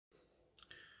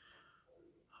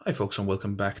Hi folks, and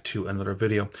welcome back to another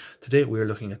video. Today we are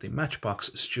looking at the Matchbox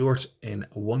Stuart in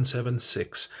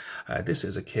 176. This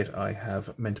is a kit I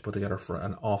have meant to put together for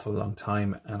an awful long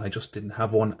time, and I just didn't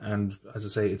have one. And as I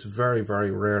say, it's very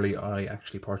rarely I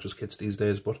actually purchase kits these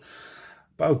days, but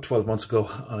about 12 months ago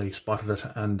I spotted it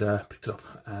and picked it up,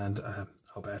 and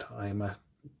how bad I'm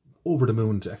over the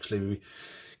moon to actually be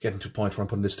getting to a point where I'm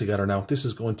putting this together now. This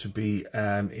is going to be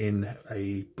in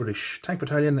a British tank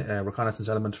battalion, reconnaissance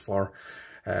element for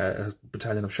a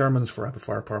battalion of Shermans for rapid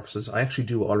fire purposes. I actually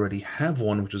do already have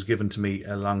one, which was given to me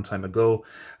a long time ago,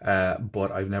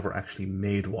 but I've never actually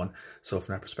made one. So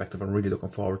from that perspective, I'm really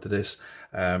looking forward to this.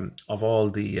 Of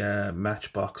all the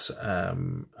Matchbox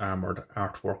armoured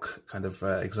artwork kind of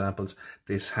examples,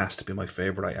 this has to be my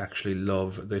favourite. I actually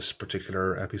love this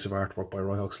particular piece of artwork by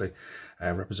Roy Huxley,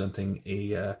 representing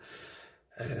a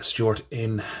Stuart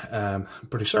in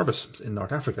British service in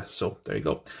North Africa. So there you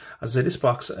go. As I say, this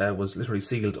box was literally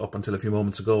sealed up until a few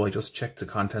moments ago. I just checked the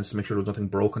contents to make sure there was nothing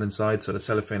broken inside. So the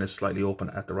cellophane is slightly open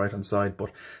at the right hand side,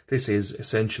 but this is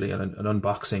essentially an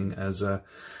unboxing, as other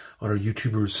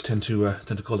YouTubers tend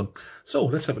to call them. So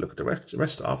let's have a look at the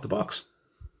rest of the box.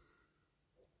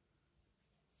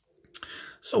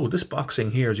 So this boxing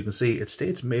here, as you can see, it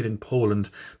states made in Poland.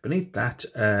 Beneath that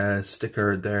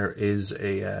sticker, there is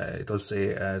it does say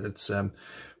it's a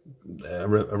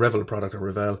Revel product, or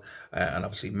Revel, and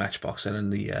obviously Matchbox in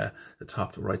the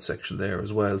top right section there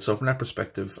as well. So from that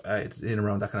perspective, it's in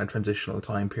around that kind of transitional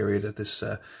time period that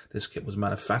this kit was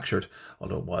manufactured,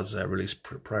 although it was released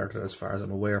prior to that, as far as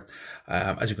I'm aware.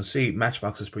 As you can see,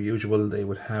 Matchbox, as per usual, they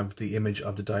would have the image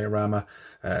of the diorama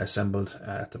assembled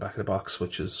at the back of the box,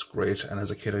 which is great. And as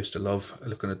a kid, I used to love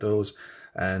looking at those.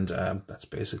 And that's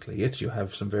basically it. You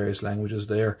have some various languages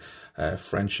there,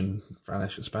 French and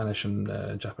Spanish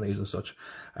and Japanese and such.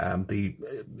 The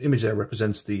image there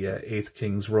represents the 8th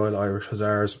King's Royal Irish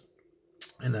Hussars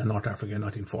in North Africa in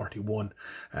 1941.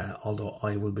 Although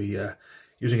I will be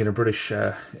using it in British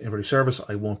service,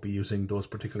 I won't be using those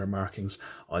particular markings.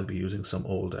 I'll be using some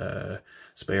old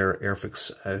spare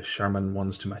Airfix Sherman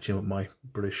ones to match in with my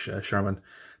British Sherman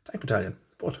tank battalion.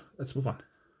 But let's move on.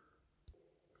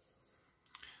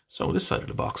 So this side of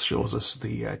the box shows us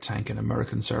the tank in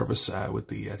American service with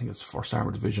the, I think it's 1st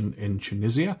Armoured Division in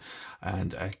Tunisia,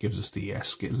 and gives us the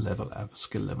skill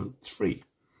level 3.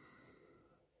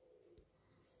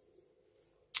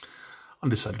 On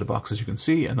this side of the box, as you can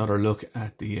see, another look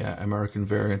at the American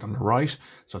variant on the right.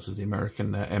 So this is the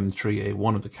American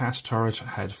M3A1 of the cast turret,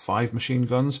 had 5 machine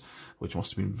guns, which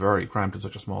must have been very cramped in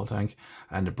such a small tank.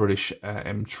 And the British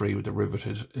M3 with the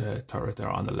riveted turret there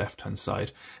on the left-hand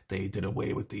side, they did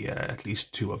away with the at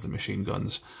least 2 of the machine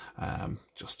guns.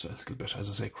 Just a little bit, as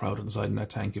I say, crowded inside in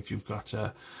that tank if you've got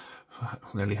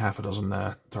nearly half a dozen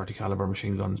 30 caliber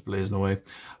machine guns blazing away.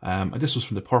 And this was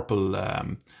from the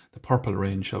purple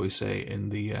range, shall we say, in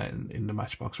the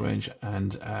Matchbox range,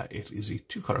 and it is a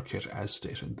 2-color kit as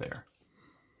stated there.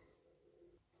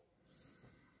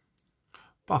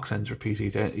 Box ends repeat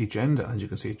each end, and as you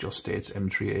can see, it just states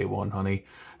M3A1 honey.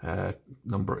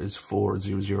 Number is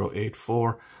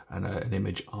 40084, and an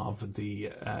image of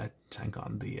the tank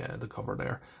on the cover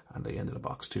there, and the end of the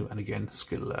box too. And again,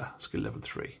 skill level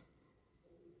 3.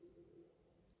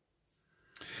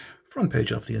 Front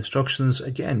page of the instructions,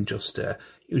 again, just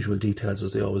usual details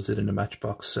as they always did in the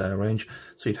Matchbox range.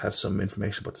 So you'd have some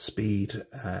information about the speed,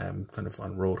 kind of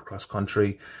on road, cross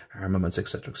country, armaments,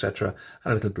 etc.,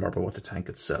 and a little blurb about the tank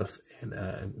itself in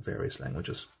various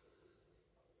languages.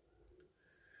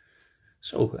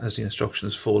 So, as the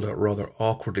instructions fold out rather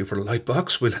awkwardly for the light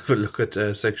box, we'll have a look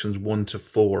at sections 1 to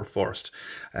 4 first.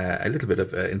 A little bit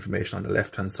of information on the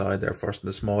left-hand side there first in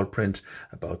the small print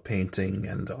about painting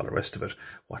and all the rest of it,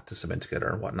 what to cement together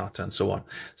and what not, and so on.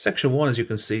 Section 1, as you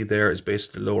can see there, is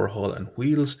basically the lower hull and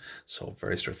wheels, so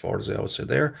very straightforward, as I always say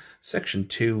there. Section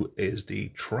 2 is the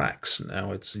tracks.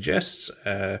 Now, it suggests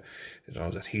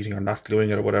that heating or not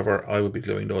gluing it or whatever. I would be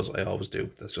gluing those. I always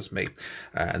do. That's just me.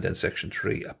 And then section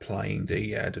 3, applying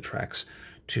the tracks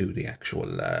to the actual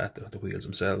the wheels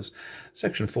themselves.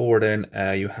 Section 4, then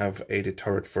you have a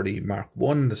turret for the Mark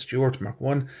 1, the Stuart Mark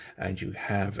 1, and you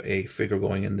have a figure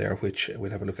going in there, which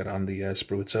we'll have a look at on the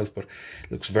sprue itself, but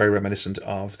it looks very reminiscent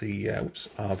of the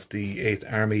 8th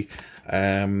Army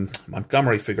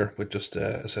Montgomery figure, with just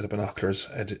a set of binoculars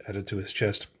added to his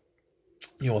chest.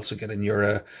 You also get in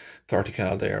your 30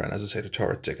 cal there, and as I say, the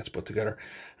turret gets put together,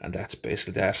 and that's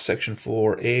basically that. Section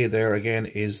 4A there again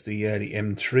is the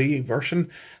M3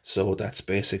 version, so that's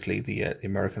basically the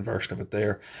American version of it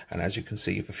there. And as you can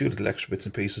see, you have a few little extra bits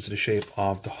and pieces to the shape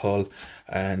of the hull,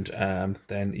 and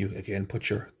then you again put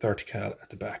your 30 cal at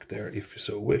the back there if you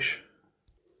so wish.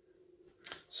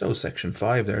 So section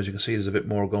 5 there, as you can see, there's a bit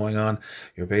more going on.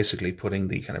 You're basically putting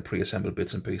the kind of pre-assembled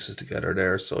bits and pieces together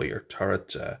there. So your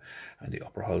turret and the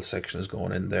upper hull section is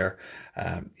going in there.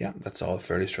 Yeah, that's all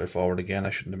fairly straightforward. Again,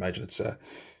 I shouldn't imagine it's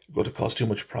going to cause too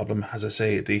much problem. As I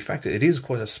say, the fact that it is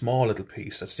quite a small little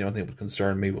piece, that's the only thing that would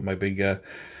concern me with my big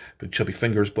chubby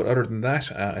fingers. But other than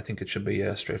that, I think it should be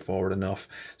straightforward enough.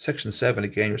 Section 7,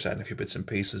 again, you're setting a few bits and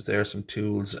pieces there, some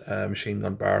tools, machine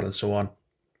gun barrel and so on.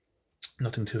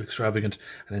 Nothing too extravagant.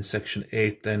 And in section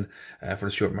 8 then for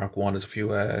the Stuart Mark 1, there's a few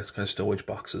kind of stowage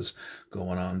boxes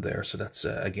going on there, so that's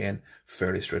again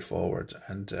fairly straightforward,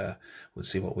 and we'll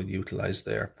see what we'll utilize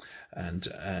there. And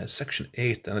section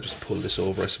 8, then I'll just pull this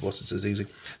over, I suppose it's as easy.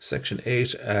 Section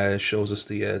 8 shows us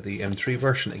the M3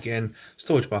 version. Again,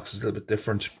 stowage box is a little bit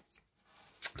different.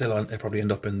 They'll probably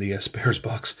end up in the spares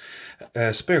box.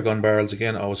 Spare gun barrels,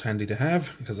 again, always handy to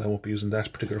have, because I won't be using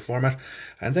that particular format.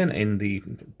 And then in the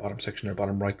bottom section or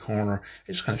bottom right corner,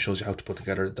 it just kind of shows you how to put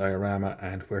together the diorama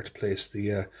and where to place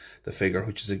the figure,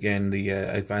 which is again the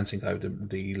advancing guy with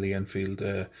the Lee Enfield.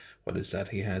 What is that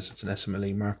he has? It's an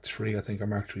SMLE Mark III, I think, or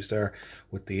Mark III Star,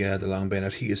 with the long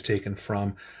bayonet. He is taken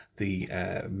from the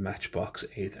Matchbox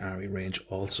 8th Army range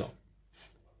also.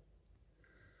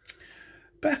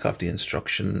 Back of the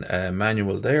instruction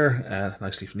manual there,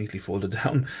 neatly folded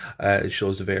down. It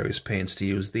shows the various paints to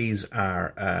use. These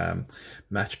are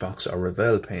Matchbox or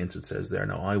Revell paints, it says there.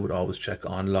 Now, I would always check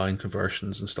online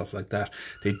conversions and stuff like that.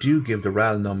 They do give the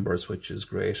RAL numbers, which is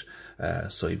great.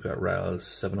 So you've got RAL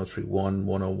 7031,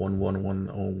 1011,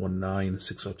 1019,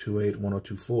 6028,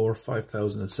 1024,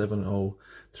 5000, and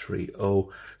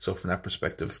 7030. So from that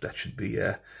perspective, that should be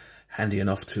handy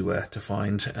enough to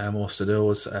find most of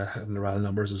those. Having the RAL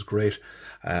numbers is great,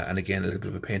 and again a little bit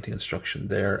of a painting instruction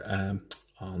there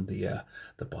on the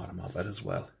bottom of it as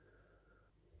well.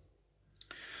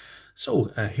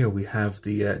 So here we have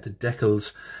the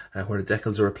decals, where the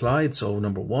decals are applied. So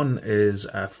number 1 is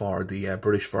for the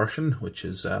British version, which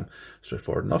is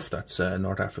straightforward enough. That's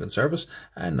North African service.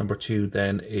 And number 2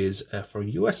 then is for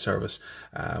US service.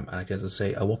 And again, as I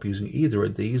say, I won't be using either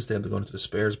of these. They'll be going to the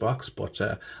spares box, but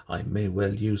I may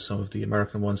well use some of the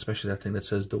American ones, especially that thing that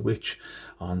says The Witch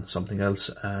on something else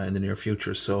in the near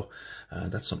future. So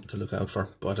that's something to look out for.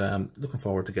 But looking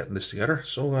forward to getting this together.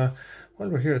 So while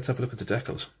we're here, let's have a look at the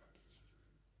decals.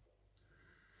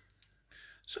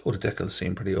 So the decals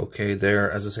seem pretty okay there.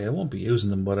 As I say, I won't be using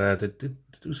them, but they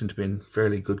do seem to be in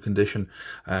fairly good condition.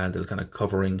 They're kind of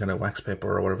covering kind of wax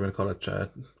paper or whatever you call it,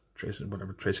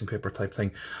 tracing paper type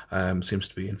thing. Seems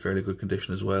to be in fairly good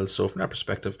condition as well. So from that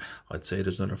perspective, I'd say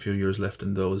there's another few years left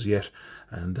in those yet,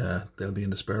 and they'll be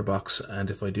in the spare box. And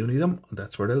if I do need them,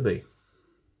 that's where they'll be.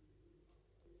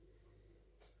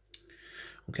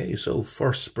 Okay, so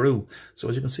first sprue. So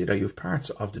as you can see there, you have parts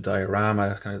of the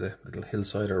diorama, kind of the little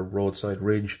hillside or roadside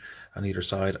ridge on either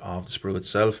side of the sprue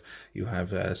itself. You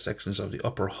have sections of the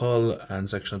upper hull and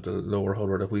section of the lower hull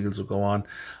where the wheels will go on.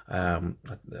 I'll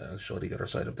show the other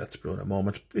side of that sprue in a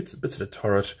moment. Bits of the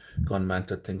turret, gun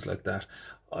mounted, things like that.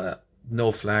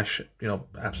 No flash, you know,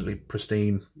 absolutely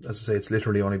pristine. As I say, it's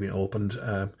literally only been opened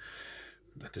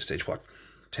at this stage, what,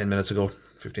 10 minutes ago,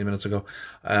 15 minutes ago.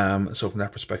 So from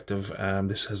that perspective,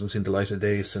 this hasn't seen the light of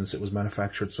day since it was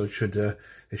manufactured, so it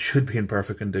should be in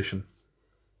perfect condition.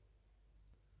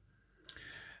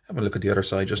 Have a look at the other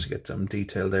side just to get some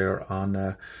detail there on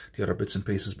the other bits and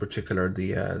pieces,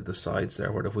 particularly the sides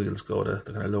there where the wheels go, the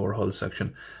kind of lower hull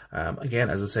section. Again,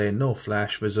 as I say, no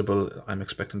flash visible. I'm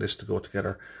expecting this to go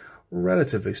together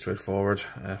relatively straightforward,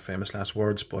 famous last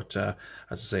words, but as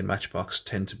I say, Matchbox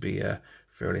tend to be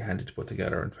fairly handy to put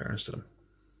together, in fairness to them.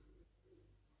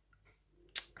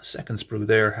 Second sprue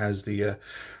there has the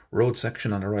road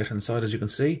section on the right hand side. As you can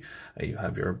see, you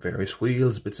have your various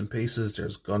wheels, bits and pieces,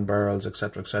 there's gun barrels,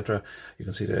 etc, etc. You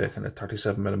can see the kind of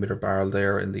 37mm barrel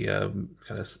there in the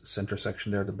kind of center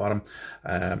section there at the bottom,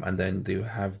 and then you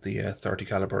have the 30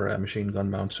 caliber machine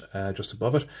gun mount just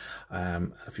above it.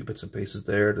 A few bits and pieces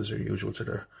there. There's your usual sort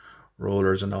of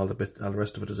rollers and all the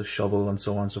rest of it is a shovel and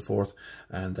so on and so forth.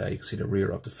 And you can see the rear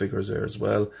of the figures there as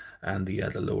well, and the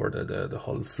lower the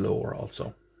hull floor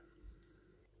also.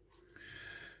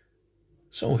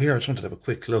 So here I just wanted to have a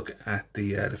quick look at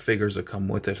the figures that come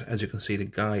with it. As you can see, the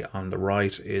guy on the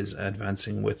right is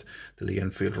advancing with the Lee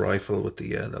Enfield rifle with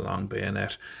the long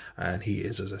bayonet, and he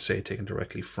is, as I say, taken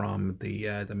directly from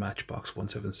the Matchbox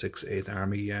 176 8th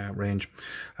Army range,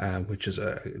 which is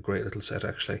a great little set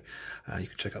actually. You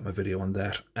can check out my video on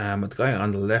that. The guy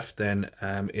on the left then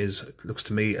looks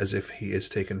to me as if he is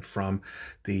taken from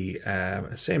the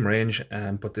same range,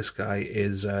 but this guy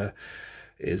is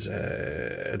is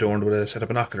adorned with a set of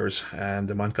binoculars, and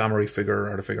the Montgomery figure,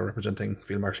 or the figure representing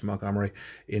Field Marshal Montgomery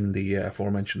in the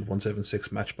aforementioned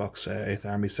 176 Matchbox 8th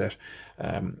Army set,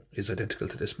 is identical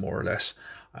to this more or less.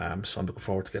 So I'm looking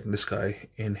forward to getting this guy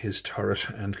in his turret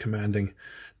and commanding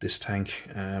this tank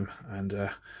and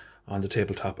on the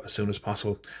tabletop as soon as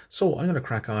possible. So I'm going to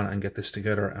crack on and get this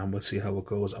together, and we'll see how it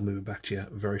goes, and we'll be back to you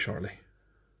very shortly.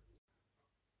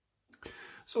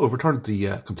 So we've returned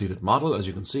the completed model. As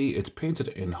you can see, it's painted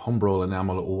in Humbrol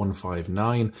enamel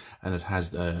 159, and it has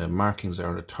the markings there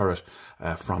on the turret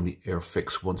from the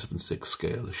Airfix 176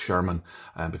 scale Sherman,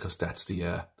 because that's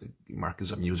the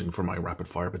markings I'm using for my rapid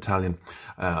fire battalion.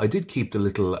 I did keep the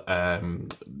little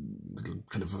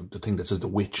kind of the thing that says the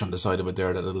witch on the side of it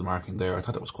there, that little marking there. I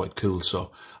thought it was quite cool,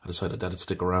 so I decided that'd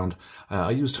stick around.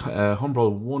 I used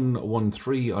Humbrol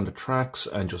 113 on the tracks,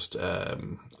 and just I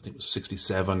think it was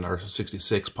 67 or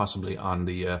 66 possibly on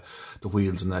the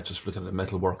wheels, and that just for the kind of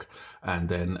metal work, and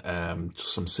then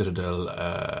just some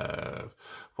Citadel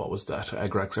what was that,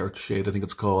 Agrax Earthshade I think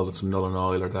it's called, and some Null and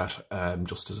Oil or that,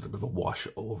 just as a bit of a wash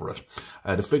over it.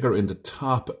 The figure in the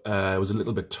top was a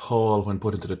little bit tall when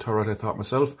put into the turret, I thought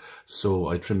myself, so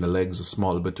I trimmed the legs a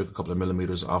small bit, took a couple of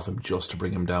millimeters off him just to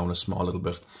bring him down a small little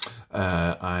bit.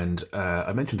 And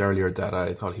I mentioned earlier that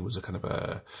I thought he was a kind of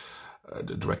a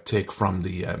direct take from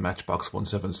the Matchbox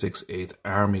 176 8th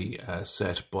Army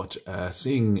set, but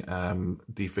seeing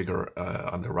the figure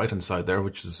on the right hand side there,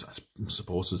 which is I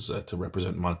suppose is to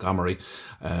represent Montgomery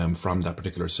from that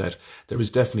particular set, there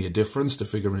is definitely a difference. The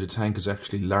figure in the tank is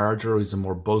actually larger, he's a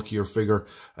more bulkier figure,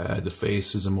 the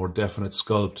face is a more definite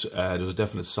sculpt, there's a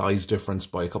definite size difference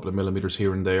by a couple of millimeters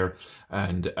here and there,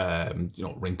 and you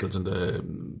know, wrinkles in the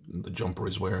jumper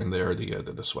he's wearing there,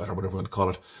 the sweater, whatever you want to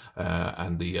call it,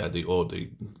 and the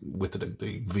width of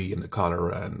the V in the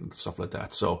collar and stuff like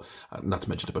that. So not to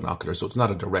mention the binoculars. So it's not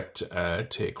a direct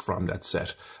take from that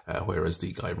set, whereas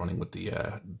the guy running with the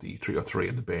 303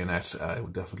 and the bayonet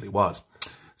definitely was.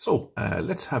 So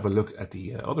let's have a look at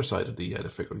the other side of the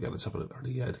figure again. Let's have a look at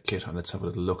the kit, and let's have a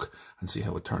little look and see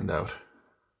how it turned out.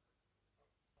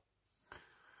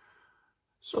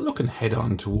 So looking head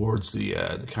on towards the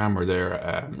camera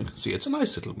there, you can see it's a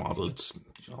nice little model. It's,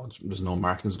 you know, there's no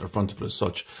markings in the front of it as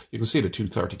such. You can see the two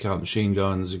 30 cal machine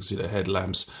guns, you can see the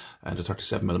headlamps and the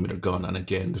 37mm gun, and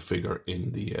again the figure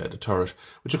in the turret,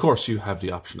 which of course you have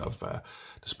the option of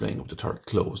displaying with the turret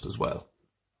closed as well.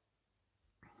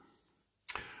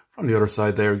 From the other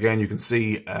side there again, you can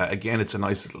see again it's a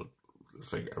nice little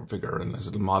figure and this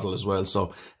little model as well,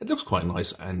 so it looks quite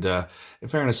nice. And in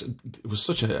fairness, it was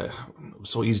so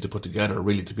easy to put together,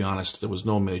 really, to be honest. There was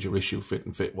no major issue fit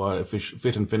and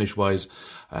finish wise,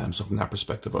 so from that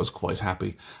perspective I was quite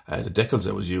happy. The decals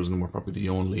I was using were probably the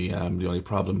only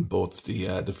problem. Both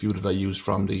the few that I used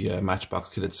from the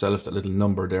Matchbox kit itself, that little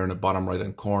number there in the bottom right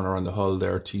hand corner on the hull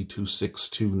there,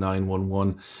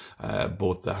 T262911,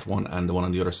 both that one and the one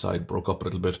on the other side broke up a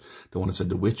little bit. The one that said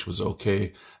the witch was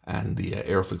okay, and the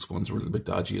Airfix ones were a little bit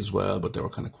dodgy as well, but they were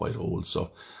kind of quite old,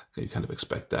 so you kind of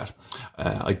expect that.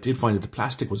 I did find that the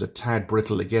plastic was a tad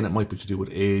brittle. Again, it might be to do with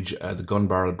age. The gun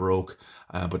barrel broke,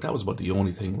 but that was about the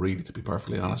only thing, really, to be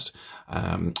perfectly honest.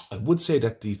 I would say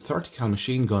that the 30 cal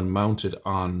machine gun mounted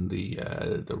on the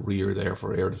rear there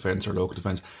for air defense or local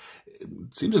defense, it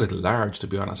seems a little large, to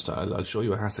be honest. I'll show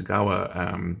you a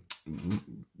Hasegawa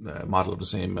model of the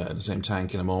same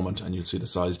tank in a moment, and you'll see the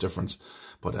size difference.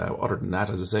 But other than that,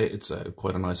 as I say, it's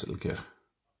quite a nice little kit.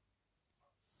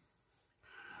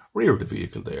 Rear of the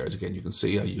vehicle there, as again you can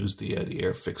see, I used the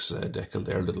Airfix decal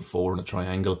there, little 4 in a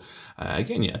triangle.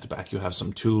 Again, at the back you have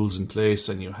some tools in place,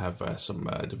 and you have some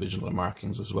divisional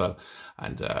markings as well.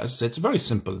 And as I say, it's a very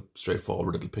simple,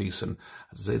 straightforward little piece, and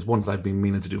as I say, it's one that I've been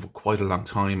meaning to do for quite a long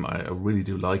time. I really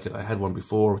do like it. I had one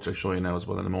before, which I'll show you now as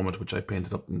well in a moment, which I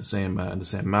painted up in the same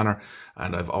manner,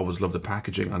 and I've always loved the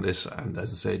packaging on this. And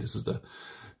as I say, this is the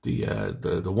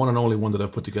one and only one that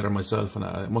I've put together myself, and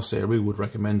I must say I really would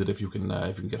recommend it if you can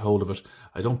get hold of it.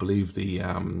 I don't believe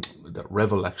that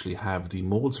Revell actually have the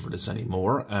molds for this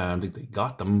anymore. I think they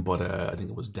got them, but I think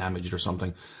it was damaged or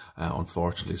something,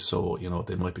 unfortunately. So, you know,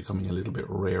 they might be coming a little bit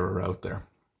rarer out there.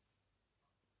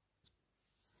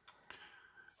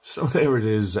 So there it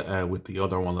is with the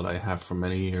other one that I have for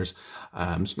many years.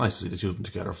 It's nice to see the two of them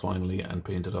together finally and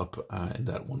painted up in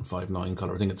that 159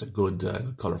 colour. I think it's a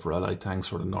good colour for Allied tanks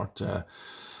for the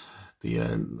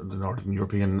Northern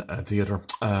European theatre.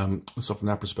 So from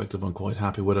that perspective, I'm quite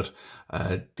happy with it.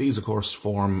 These, of course,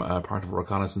 form part of a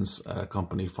reconnaissance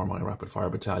company for my rapid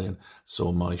fire battalion.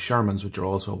 So my Shermans, which are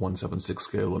also 176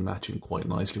 scale, will match in quite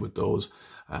nicely with those.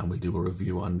 And we'll do a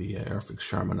review on the Airfix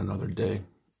Sherman another day.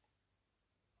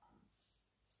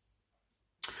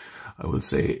 I will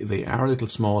say they are a little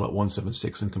small at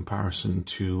 176 in comparison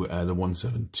to the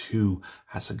 172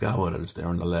 Hasegawa that is there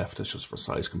on the left. It's just for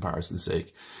size comparison's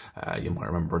sake. You might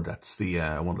remember that's the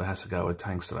one of the Hasegawa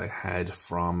tanks that I had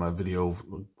from a video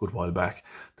a good while back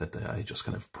that I just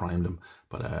kind of primed them,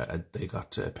 but they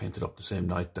got painted up the same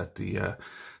night that the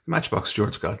Matchbox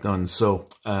Stuarts got done. So,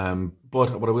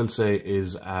 but what I will say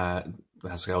is the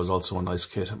Hasegawa is also a nice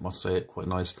kit, I must say, quite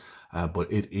nice.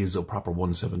 But it is a proper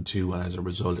 172, and as a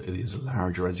result it is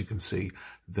larger, as you can see,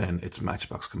 than its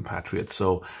Matchbox compatriot.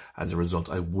 So as a result,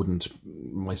 I wouldn't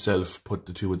myself put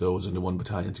the two of those into one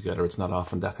battalion together. It's not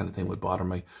often that kind of thing would bother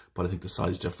me, but I think the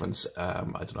size difference, I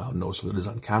don't know how noticeable it is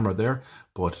on camera there,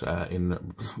 but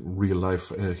in real life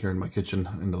here in my kitchen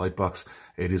in the light box,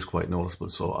 it is quite noticeable.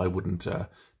 So I wouldn't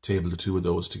table the two of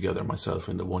those together myself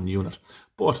into one unit,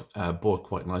 but both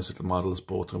quite nice little models.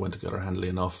 Both went together handily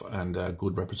enough, and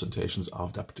good representations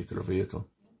of that particular vehicle.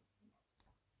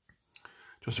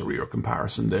 Just a rear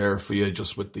comparison there for you,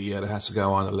 just with the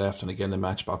Hasegawa on the left, and again the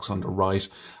Matchbox on the right.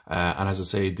 And as I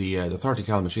say, the 30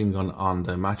 cal machine gun on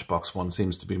the Matchbox one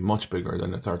seems to be much bigger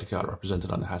than the 30 cal represented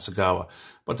on the Hasegawa.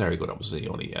 But there you go. That was the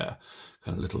only kind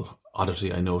of little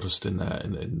oddity I noticed in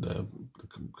the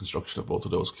construction of both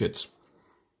of those kits.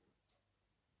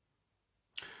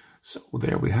 So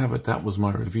there we have it. That was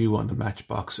my review on the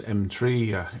Matchbox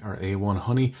M3 or A1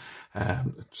 Honey,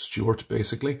 Stuart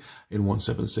basically, in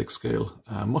 176 scale.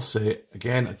 I must say,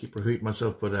 again, I keep repeating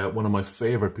myself, but one of my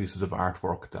favourite pieces of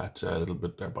artwork, that little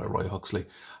bit there by Roy Huxley,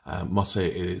 must say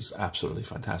it is absolutely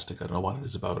fantastic. I don't know what it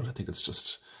is about it. I think it's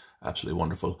just absolutely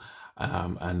wonderful.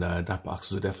 And that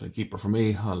box is a definite keeper for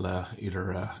me. I'll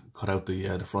either cut out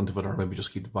the front of it, or maybe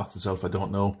just keep the box itself. I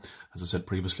don't know. As I said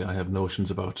previously, I have notions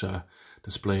about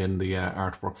displaying the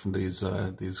artwork from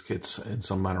these kits in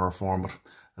some manner or form, but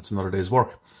that's another day's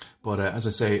work. But as I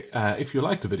say, if you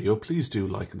liked the video, please do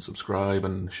like and subscribe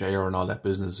and share and all that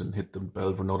business, and hit the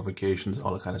bell for notifications and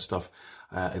all that kind of stuff.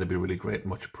 It'll be really great and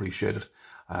much appreciated.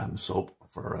 So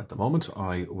for at the moment,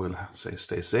 I will say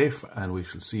stay safe, and we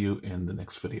shall see you in the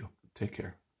next video. Take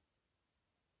care.